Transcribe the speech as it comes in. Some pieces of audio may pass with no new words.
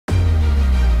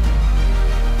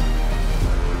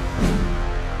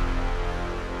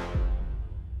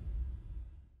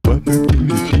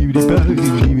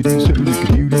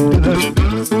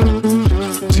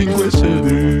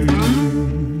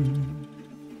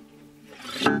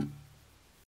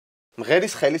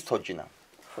მღერის ხელის თოჯინა.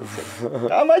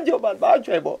 გამარჯობა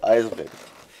ბაჩო, აი ეს მღერი.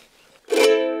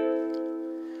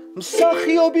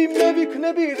 მსახიობი მე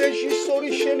ვიქნები, რეჟისორი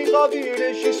შენიყავი,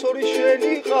 რეჟისორი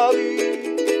შენიყავი.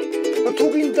 თუ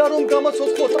გინდა რომ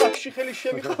გამაცოცხლო ტრაქში ხელი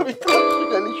შემიყავი, ტრაქში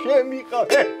ხელი შემიყავი.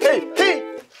 ჰეი.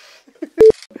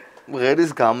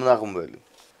 მღერის გამნაღმველი.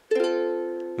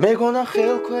 მეგონა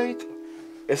ხელქვეით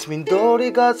ეს მინდორი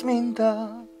გაწმინდა.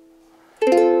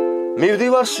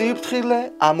 მივდივარ სიფრთხილე,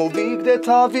 ამოვიგდე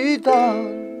თავიდან.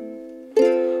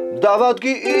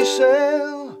 დავადგი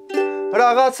ისევ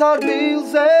რაღაც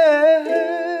ადგილზე.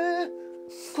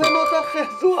 ქვემოთ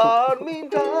ახერხო არ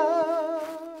მინდა.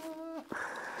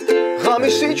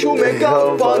 ღამისი ჩუმე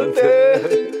გავფანტე.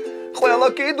 ყველა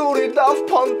კიდური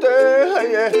დავფანტე.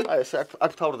 აი ეს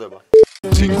აქ თავდება.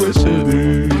 ცინკვესები.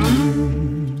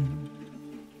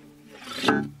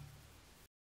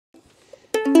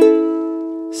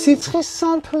 სიცხეს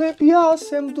სანთლები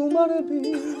ასე მდუმარები.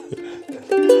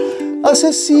 ასე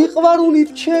სიყვარულით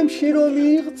ჩემში რომ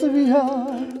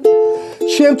იღწვიან.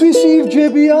 ჩემთვის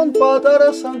ირჯებიან პატარა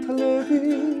სანთლები.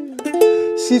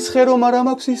 სიცხე რომ არა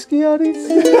მაქვს ის კი არის.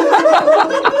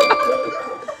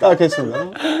 აკეთებია.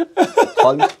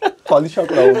 ფალი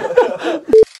შაკრავა.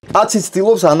 აცი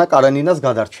ცდილობს ანა კარენინას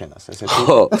გადარჩენას ესეთი.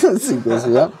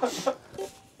 ცინკვესია.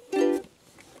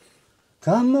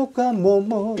 გამოდი,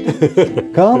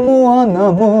 გამოანა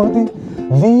მოდი,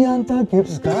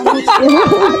 ვიანტაგებს გამოწყენ.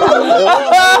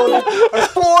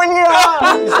 სპონია!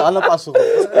 ანა პასუხი.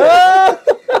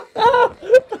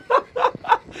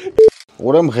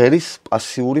 ორე მღერის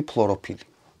პასიური ფლოროფილი.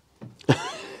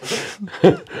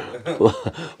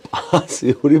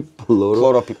 პასიური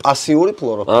ფლოროფილი, პასიური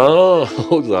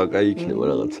ფლოროფილი. ზაკა იქნება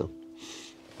რაღაცა.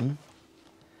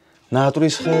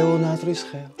 ნატრის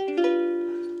ხეო.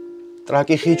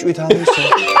 ტრაკი ხიჭვით ამისო.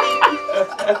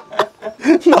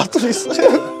 ნატრის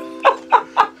ხეო.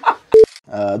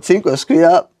 ცინკვეს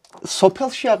ქვია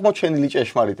სოფელში აღმოჩენილი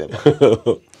ჭეშმარიტება.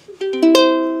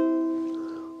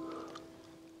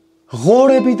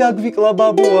 ღორები დაგვიკლა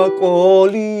ბაბუა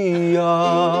კოლია.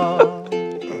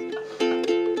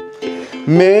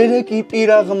 მერე კი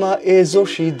პირაღმა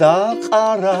ეზოში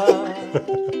დაყარა.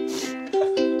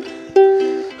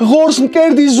 ღორს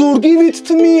მკერდი ზურგივით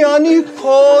თმიანი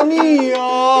ქონია.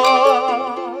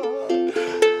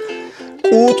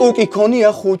 კუტუკი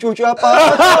ქონია ხუჭუჭაპა.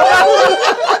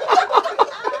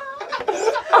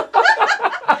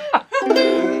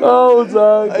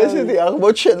 ესეთი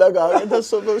აღმოჩენა გააკეთა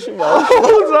სოფელში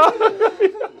მაუწყა.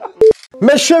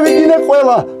 მე შევიდინე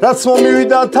ყველა, რაც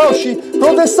მომივიდა თავში,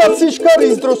 როდესაც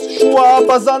სიჩქარის დროს შუა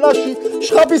აბაზანაში,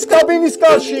 შხაპის კაბინის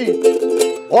კარში,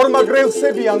 ორმა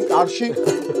გრელსებიან კარში.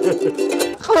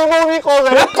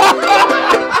 ხმოვიყოლე.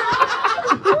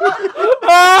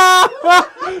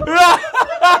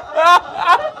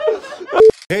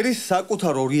 ერის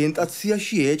საკუთარ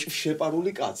ორიენტაციაში ეჭვს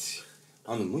შეპარული კაცი.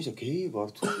 ანუ მოიცა გეი ვარ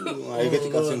თუ ეგეთი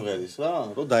კაცი მღერის რა,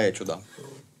 რომ დაეჭვდა.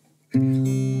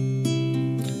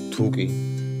 თუკი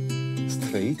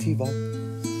სტრეიტი ვარ.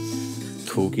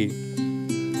 თუკი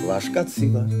ვაშკაცი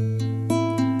ვარ.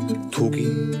 თუკი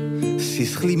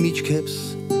სისხლი მიჩქებს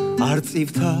არ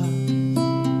წივთა.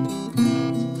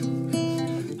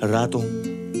 რატომ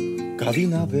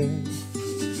გავინავე?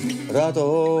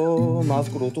 რატომ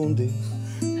ავკრუტუნდი?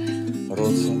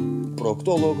 როცა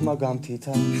პროქტოლოგმა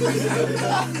გამთითა.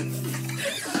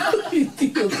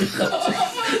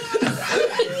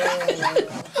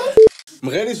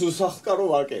 მღერის უსახლკარო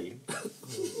ვაკელი.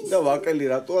 და ვაკელი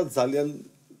რატოა ძალიან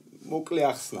მოკლე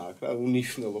ახსნა აქვს რა,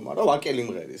 უნიშნელო, მაგრამ ვაკელი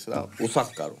მღერის რა,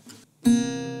 უსახლკარო.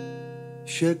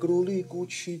 შეკრული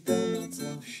კუჩი და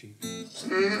ნაწლავში.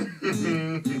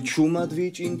 ჩუმად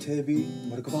ვიჭინთები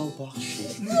მრგვალ ბაღში.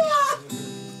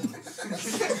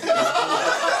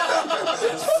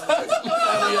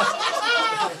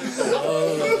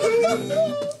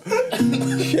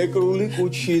 შეკრული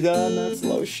კუჩი და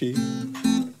ნაწლავში.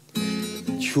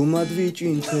 ჩუმად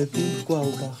ვიჭინთები მრგვალ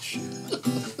ბაღში.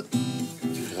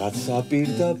 რაცა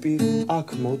პირდაპირ აქ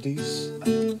მოდის.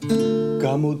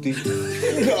 გამოდი.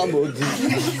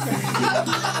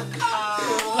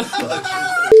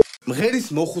 მღერის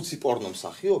მოხუცი პორნო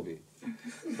მსახიობი,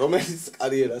 რომელიც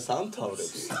კარიერას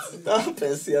ამთავრებს და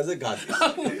პენსიაზე გადის.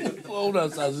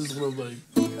 პაუნას აზიზღრობა იქ.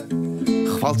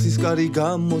 ხვალცისკარი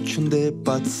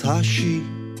გამოჩნდება ცაში.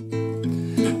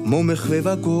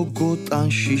 მომეხვევა გოგო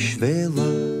ტანში შველა.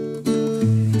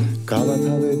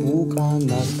 გავათავებ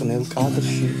უკანასკნელ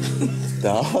კადრში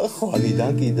და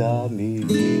ხვალიდან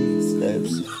კიდამის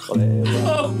იწყებს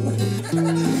ყრება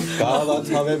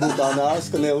გავათავებ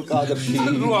უკანასკნელ კადრში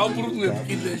ნუ ამბრუნებ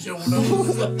კიდე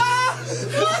შეუნაულა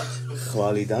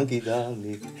ხვალიდან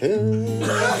კიდანი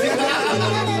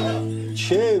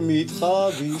ჩემი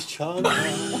თხავის ჩანა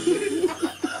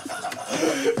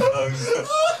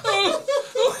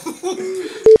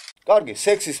კარგი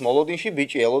სექსის მოლოდინში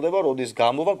ბიჭი ელოდება როდის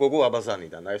გამოვა გოგო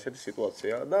აბაზანიდან აი ესეთი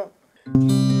სიტუაციაა და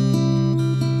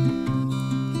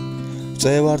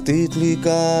წევარ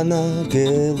ტიტლიკანა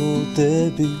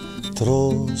გელუდები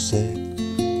დროზე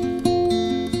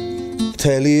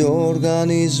მთელი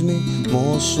ორგანიზმი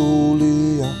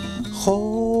მოსულია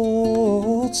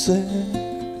ხოცე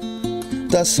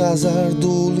და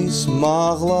საზარდულის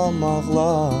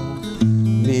მაღლა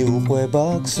მიუყვება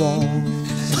გზა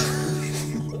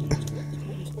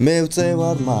მე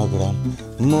ვწევარ მაგრამ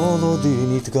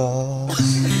მოლოდინი დგას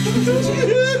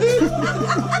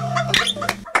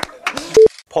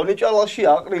ფონიჭალაში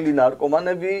აყრილი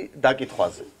ნარკომანები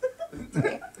დაკითხვაზე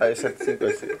აი ესეთი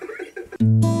ცინკვესები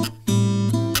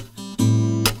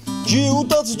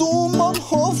ჯიუტაც დუმან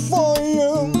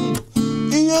ჰოფაიემ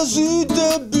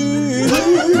იეზიდები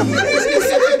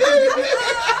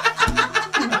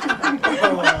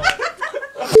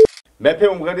მეფე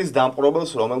უმღერის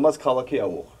დამპყრობელს რომელმაც ქალაქი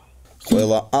აუოხრა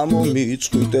ყველა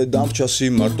ამომიწვიდე დამრჩა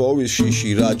სიმარტოვის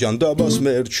შიში რა ჯანდაბას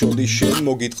მერჩოდი შენ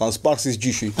მოგიტყანს სპარსის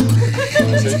ჯიში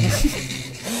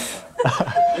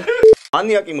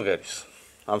მანიაკი მღერის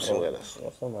ამ სიმღერას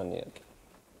ხო მანიაკი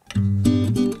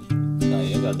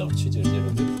აი გადავჭი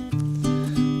ჯერჯერობით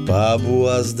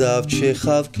ბაბუას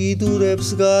დავჩეხავ კიდურებს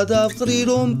გადავყრი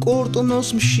რომ კორტონოს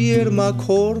მშიერმა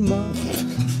ქორმა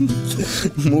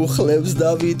მუხლებს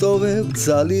დავიტოვებ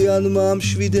ძალიან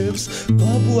მამშვიდებს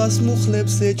ბაბუას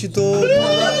მუხლებს ეჯდობა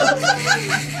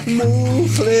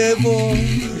მუხლებო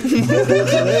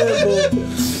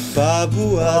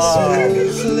ბაბუას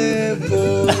მუხლებო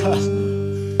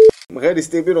მღერის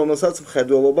ტიპი რომელსაც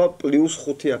მხედველობა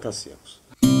 +5000 აქვს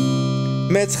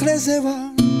მეცხრეზე ვარ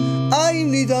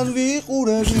აიმნიდან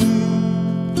ვიყურები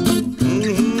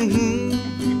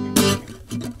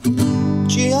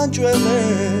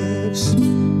ჭიანჭველებს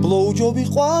ბლოუჯობი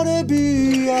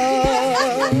ყვარებია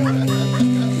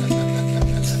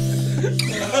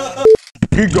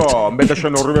გიგა მე და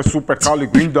შენ ორივე სუპერ ხალი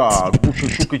გვინდა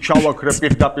გუში შუქი ჩავაქრე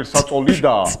პირდაპირ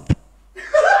საწოლიდა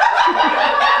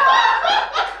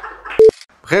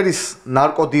მღერის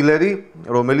ნარკოდილერი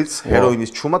რომელიც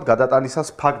ჰეროინის ჩუმად გადატანისას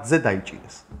ფაქტზე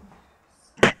დაიჭირეს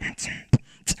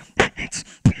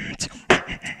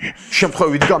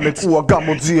შემთხვევით გამეკუა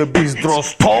გამოძიების დროს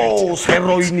თოს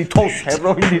ჰეროინი თოს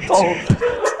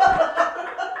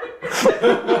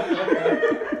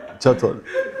ჩათვალე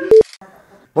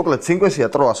მოკლედ ცინკვესია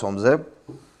ტროას ომზე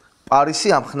პარისი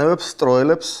ამხნევებს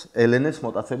ტროელებს ელენეს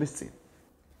მოტაცების წინ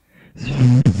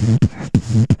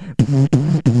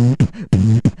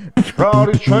რა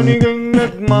არის ჩვენი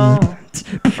გენგეგმა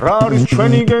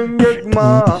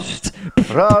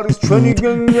რა არის ჩვენი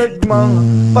გენგეგმა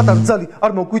პატარიძე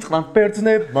არ მოგვიტყნან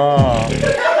ბერძნებმა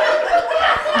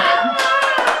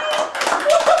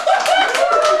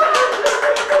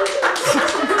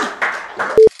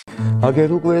აგერ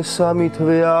უკვე სამი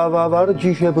თვე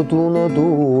ავარჯიშებ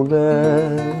დუნოდუნე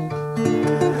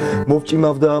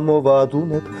მოვჭიმავ და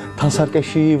მოვადუნებ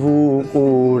თანსარკეში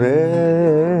ვუყურე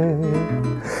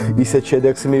ისეთ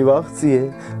შედეგს მივაღწიე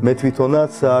მე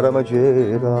თვითონაც არ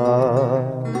ამჯერა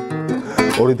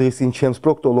ორი დღის წინ ჩემს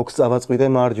პროქტოლოგს წავაწყვიტე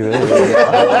მარჯვენა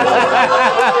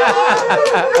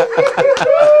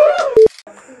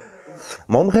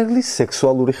მომღერლის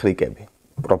სექსუალური ხრიკები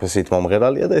პროფესიით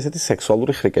მომღერალია და ესეთი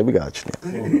სექსუალური ხრიკები გააჩნია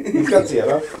კაცია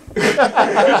რა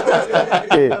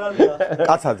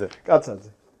კაცაძე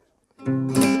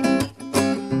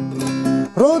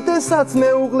როდესაც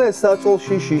მეუღლეს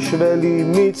საწოლში შიშველი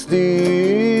მიცდი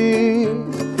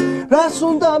რას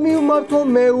უნდა მივმართო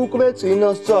მე უკვე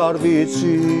წინასწარ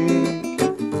ვიცი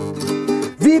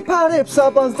ვიფარებ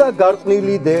საბანს და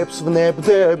გარყნილი დებს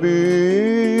ვნებდები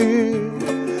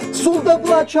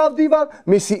სულდაბლა ჩავდივარ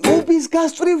მისი უბის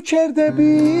გასწვრივ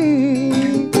ჩერდები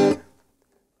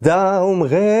და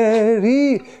უმღერი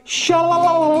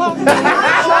შალალალა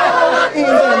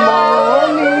in the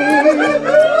morning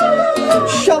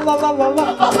შალალალა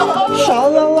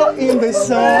შალალა in the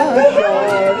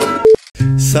sunshine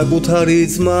საკუთარი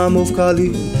ძმა მოვკალი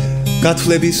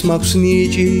გათვლების მაქვს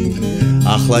ნიჭი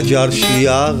ახლა ჯარში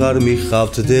აღარ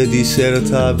მიხავთ დედის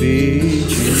ერთა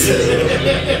ბიჭი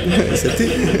ესეთი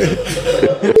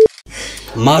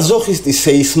მაზოხისტი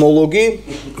სეისმოლოგი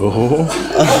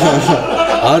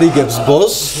არიგებს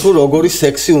ბოს თუ როგორი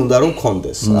სექსი უნდა რომ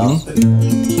კონდეს რა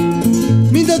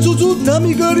მინდა და ძუძუ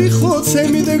დამიგარი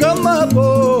ხოცემი და გამაპო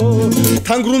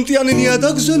თან გრუნტიანი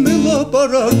ნიადაგზე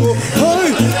მელაპარაკო ჰაი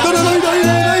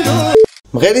დაი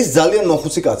მღერის ძალიან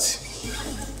მოხუცი კაცი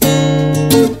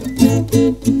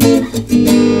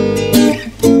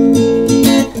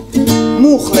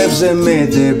მუხლებზე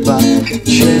მედება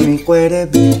ჩემი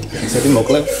ყვერები ესეთი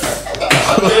მოკლე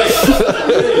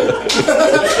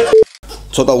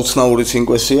ცოტა უცნაური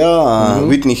ცინკვესია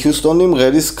ვიტნი ჰიუსტონი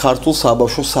მღერის ქართულ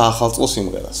საბავშვო საახალწლო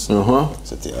სიმღერას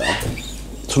ესეთია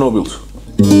ცნობილს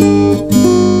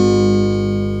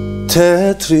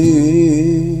თეთრი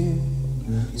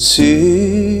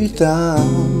ციტა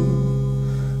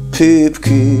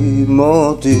ფიფკი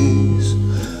მოდის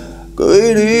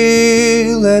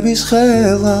კვირილების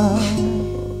ხელა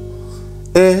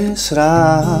ეს რა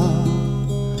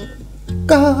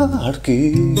კარგი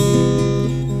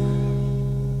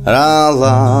რა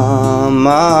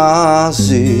ლამაზი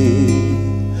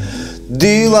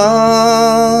დილა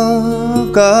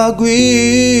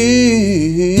გაგვით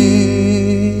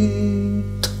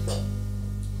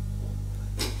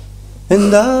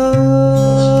and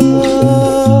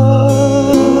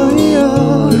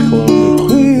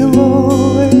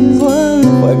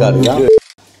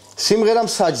სიმღერა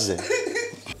მსაჯზე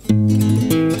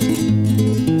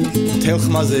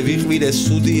თელხმაზე ვიყვირე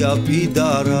სუდია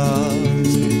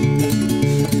ბიდარას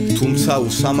თუმცა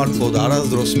უსამართლოდ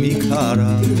არასდროს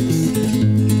მიქარა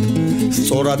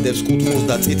სწორადებს კუთხულს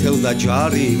და წითელს და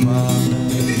ჯარიმა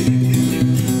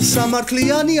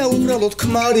სამართლიანია უბრალოდ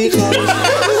ქმარი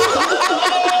ყავს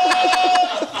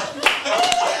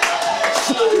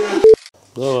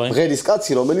მღერის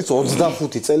კაცი რომელიც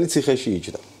 25 წელი ციხეში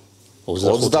იჯდა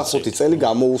 25 წელი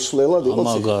გამოუსვლელად იყო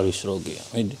მაგარი სროგია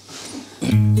მიდი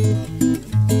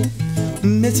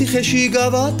მე ციხეში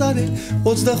გავატარე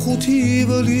 25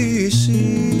 ივლისი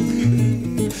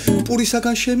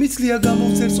პურისაგან შემიძლია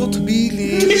გამოვწერწო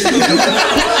თბილისი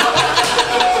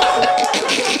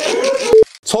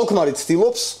ცოლ-ქმარი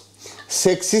ცდილობს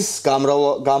სექსის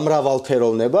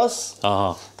გამრავალფეროვნებას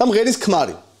და მღერის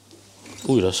ქმარი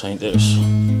უი რა საინტერესო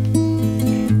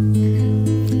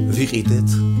ვიყიდეთ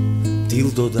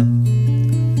დილდო და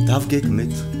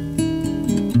დავგეგმეთ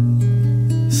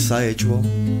საეჭვო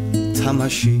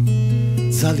თამაში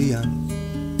ძალიან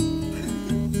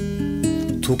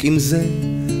თუ კი მზე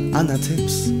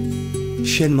ანათებს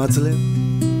შენ მაძლევ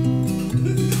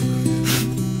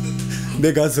მე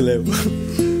გაძლევ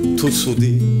თუ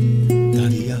ცუდი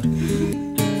დარია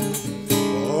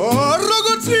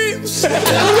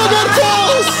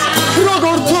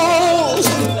როგორ თოს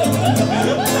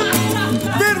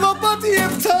ვერ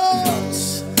ვაპატიებ თავს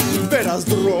ვერას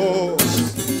დროს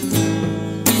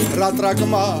რა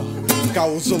ტრაკმა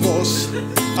გაუძლოს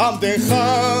ამდენ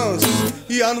ხანს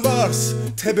იანვარს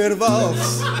თებერვალს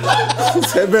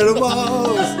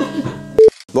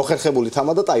მოხერხებული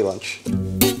თამადა ტაილანდში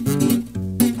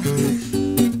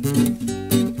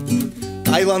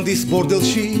ტაილანდის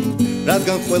ბორდელში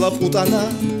რადგან ყველა პუტანა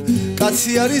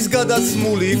კაცი არის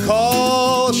გადაცმული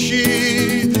ქოში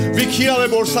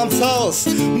ვიქირავებ ორ სამცალს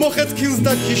მოხეთქილს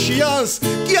და ქიშიანს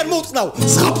კი არ მოუწნავ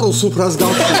ზღაპრულ სუფრას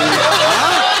გავხსნი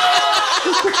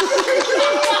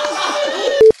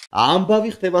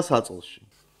ამბავი ხდება საწოლში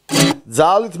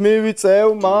ძალით მივიწევ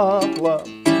მაღლა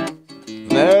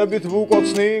ნებით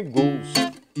ვუკოცნი გულს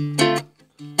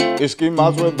ის კი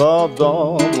მაწვევა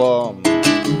დაბლა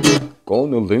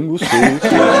კონლინგუსის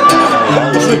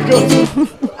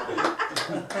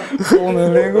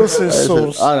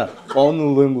არა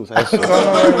კონლინგუს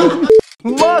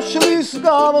მაშლის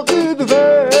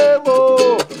გამყიდველო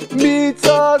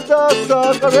მიწარდა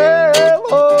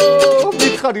საყრელო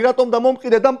მითხარი რატომ და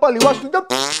მომყიდე დამპალი ვაშლი და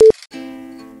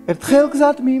ერთხელ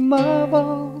გზად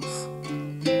მიმავალს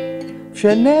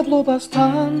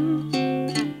მშენებლობასთან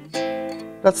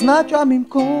რაც ნაჭამი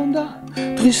მქონდა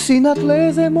დღის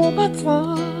სინათლეზე მომაწვა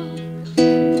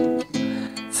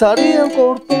ცარიან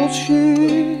კორპუსში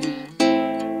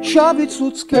შავი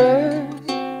ცუცქე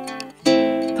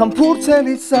თან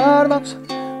ფურცელიც არ მაქვს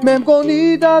მე მგონი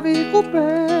დავიყურე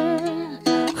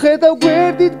ხედავ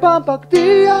გვერდით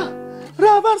ბამბაკდია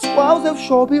რა ვარ სყვავზე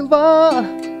ვშობილვარ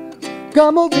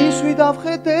გამოვისვი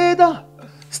დავხედე და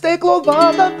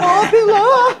სტეკლოვან და ყოფილა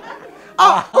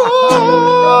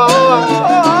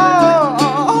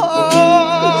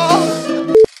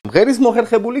მღერის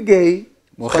მოხერხებული გეი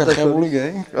მოხერხებული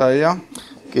გეი აია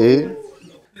კი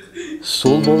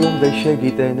სულ ბოლომდე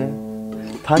შეგიტენე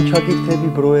თან ჩაგირთები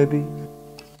ბროები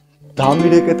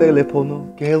დამირეკე ტელეფონო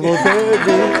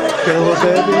გელოდები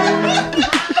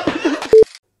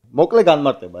მოკლე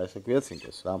განმარტება ესე ქვია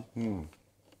ცინცოს რა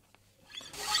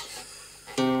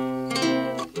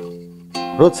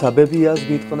როცა ბებიას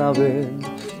გიტყნავენ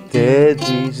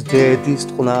დედის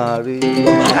ტყნარი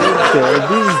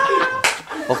დედის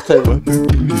ოხტები